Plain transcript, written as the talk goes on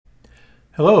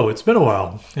Hello, it's been a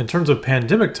while. In terms of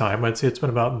pandemic time, I'd say it's been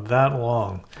about that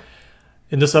long.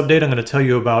 In this update, I'm going to tell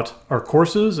you about our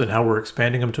courses and how we're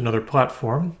expanding them to another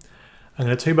platform. I'm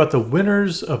going to tell you about the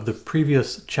winners of the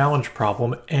previous challenge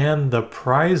problem and the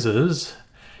prizes,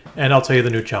 and I'll tell you the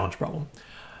new challenge problem.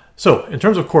 So, in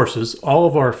terms of courses, all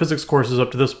of our physics courses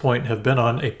up to this point have been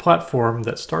on a platform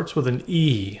that starts with an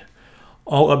E.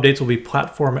 All updates will be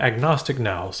platform agnostic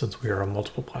now, since we are on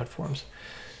multiple platforms.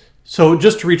 So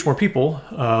just to reach more people,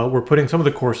 we're putting some of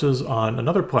the courses on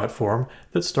another platform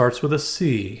that starts with a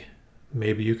C.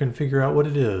 Maybe you can figure out what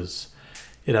it is.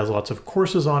 It has lots of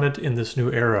courses on it in this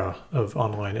new era of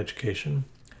online education.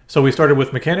 So we started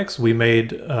with mechanics. We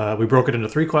broke it into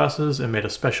 3 classes and made a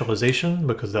specialization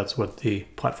because that's what the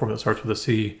platform that starts with a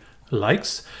C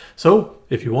likes. So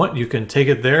if you want, you can take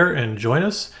it there and join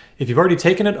us. If you've already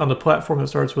taken it on the platform that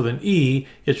starts with an E,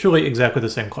 it's really exactly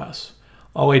the same class.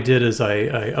 All I did is I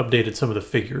updated some of the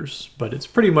figures, but it's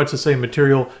pretty much the same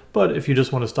material. But if you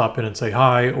just want to stop in and say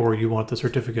hi, or you want the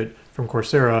certificate from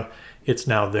Coursera, it's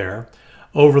now there.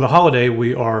 Over the holiday,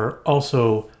 we are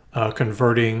also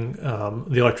converting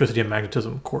the electricity and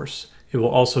magnetism course. It will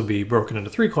also be broken into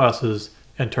 3 classes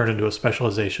and turned into a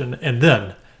specialization. And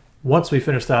then, once we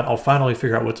finish that, I'll finally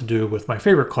figure out what to do with my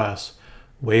favorite class,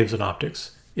 waves and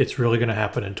optics. It's really going to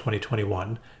happen in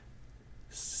 2021.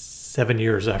 7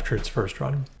 years after its first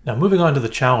run. Now moving on to the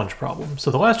challenge problem. So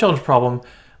the last challenge problem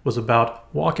was about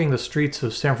walking the streets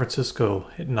of San Francisco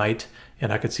at night,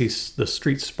 and I could see the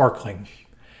streets sparkling.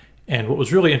 And what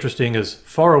was really interesting is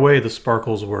far away the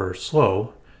sparkles were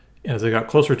slow, and as they got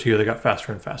closer to you, they got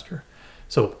faster and faster.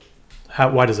 So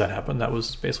why does that happen? That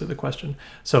was basically the question.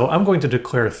 So I'm going to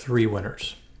declare 3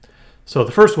 winners. So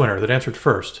the first winner that answered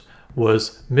first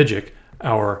was Mijik,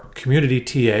 our community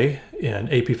TA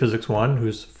in AP Physics 1,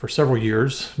 who's for several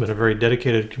years been a very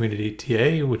dedicated community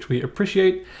TA, which we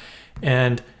appreciate.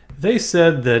 And they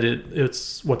said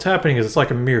that what's happening is it's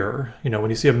like a mirror. You know, when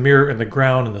you see a mirror in the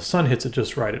ground and the sun hits it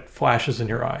just right, it flashes in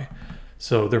your eye.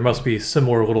 So there must be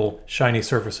similar little shiny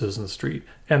surfaces in the street.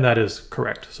 And that is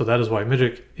correct. So that is why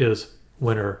Mijik is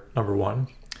winner number 1.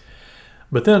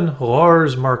 But then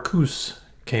Lars Marcus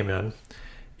came in.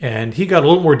 And he got a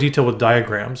little more detail with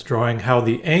diagrams, drawing how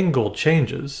the angle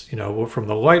changes. You know, from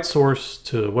the light source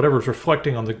to whatever's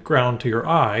reflecting on the ground to your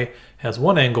eye has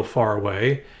one angle far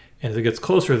away, and as it gets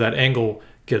closer, that angle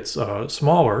gets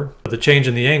smaller. The change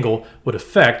in the angle would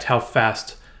affect how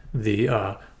fast the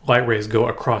light rays go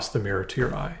across the mirror to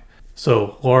your eye.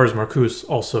 So Lars Marcus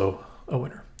also a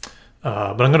winner.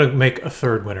 But I'm going to make a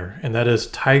 3rd winner, and that is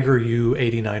Tiger U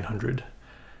 8900.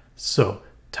 So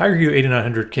Tiger U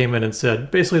 8900 came in and said,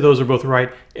 basically those are both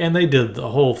right, and they did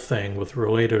the whole thing with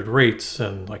related rates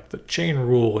and like the chain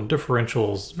rule and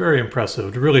differentials. Very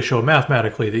impressive to really show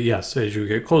mathematically that yes, as you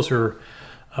get closer,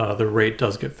 the rate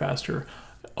does get faster.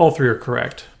 All 3 are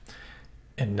correct.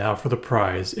 And now for the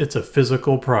prize. It's a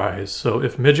physical prize. So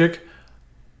if Mijik,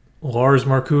 Lars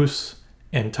Marcus,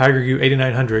 and Tiger U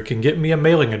 8900 can get me a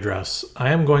mailing address, I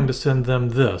am going to send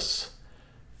them this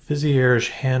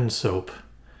Physierge hand soap.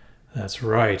 That's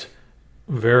right.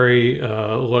 Very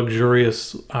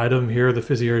luxurious item here, the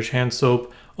Physierge hand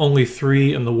soap. Only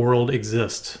 3 in the world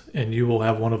exist, and you will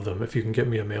have one of them if you can get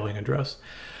me a mailing address.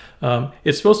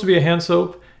 It's supposed to be a hand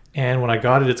soap, and when I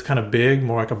got it, it's kind of big,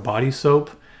 more like a body soap.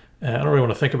 I don't really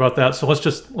want to think about that, so let's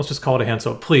just call it a hand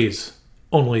soap. Please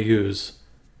only use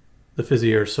the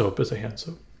Physierge soap as a hand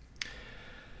soap.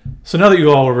 So now that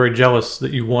you all are very jealous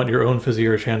that you want your own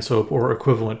Physierge hand soap or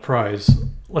equivalent prize,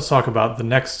 let's talk about the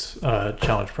next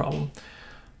challenge problem.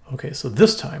 Okay, so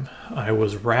this time I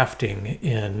was rafting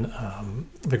in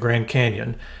the Grand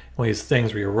Canyon. One of these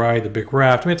things where you ride the big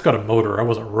raft. I mean, it's got a motor. I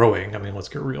wasn't rowing. I mean, let's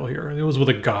get real here. It was with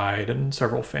a guide and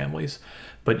several families.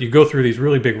 But you go through these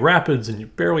really big rapids and you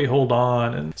barely hold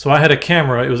on. And so I had a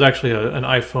camera. It was actually an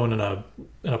iPhone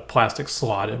in a plastic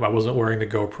slot. I wasn't wearing the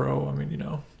GoPro. I mean, you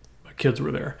know, kids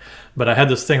were there, but I had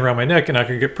this thing around my neck and I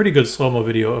could get pretty good slow-mo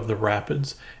video of the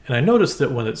rapids. And I noticed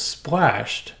that when it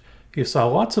splashed, you saw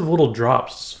lots of little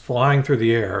drops flying through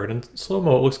the air, and in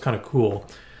slow-mo it looks kind of cool.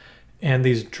 And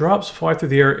these drops fly through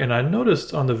the air, and I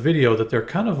noticed on the video that they're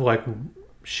kind of like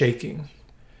shaking.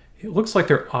 It looks like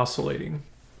they're oscillating.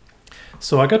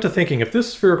 So I got to thinking, if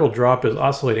this spherical drop is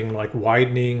oscillating, like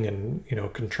widening and, you know,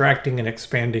 contracting and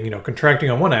expanding, you know,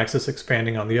 contracting on one axis,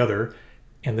 expanding on the other,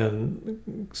 and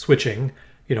then switching,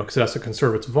 you know, because it has to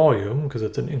conserve its volume because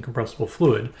it's an incompressible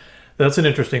fluid. That's an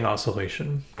interesting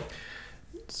oscillation.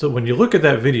 So when you look at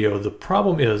that video, the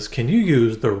problem is, can you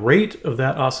use the rate of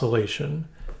that oscillation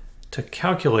to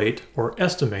calculate or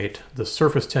estimate the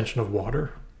surface tension of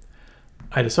water?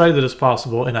 I decided that it's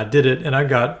possible, and I did it, and I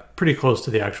got pretty close to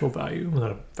the actual value,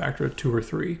 within a factor of 2 or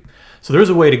 3. So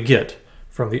there's a way to get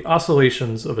from the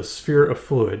oscillations of a sphere of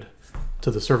fluid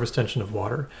to the surface tension of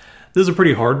water. This is a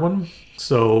pretty hard one.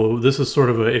 So this is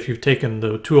sort of if you've taken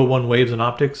the 201 waves in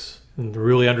optics and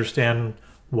really understand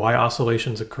why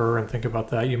oscillations occur and think about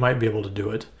that, you might be able to do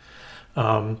it.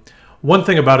 One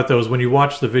thing about it though is when you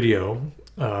watch the video,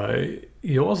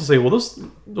 you'll also say, well,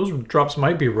 those drops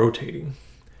might be rotating.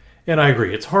 And I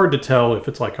agree, it's hard to tell if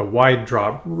it's like a wide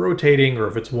drop rotating or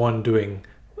if it's one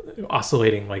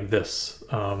oscillating like this.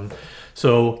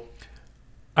 So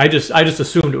I just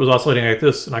assumed it was oscillating like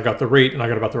this, and I got the rate and I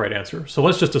got about the right answer. So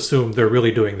let's just assume they're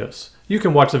really doing this. You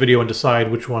can watch the video and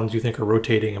decide which ones you think are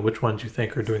rotating and which ones you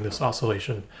think are doing this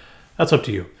oscillation. That's up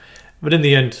to you. But in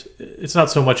the end, it's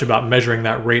not so much about measuring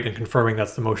that rate and confirming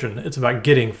that's the motion. It's about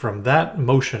getting from that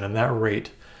motion and that rate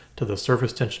to the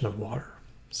surface tension of water.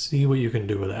 See what you can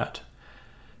do with that.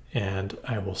 And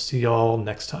I will see y'all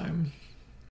next time.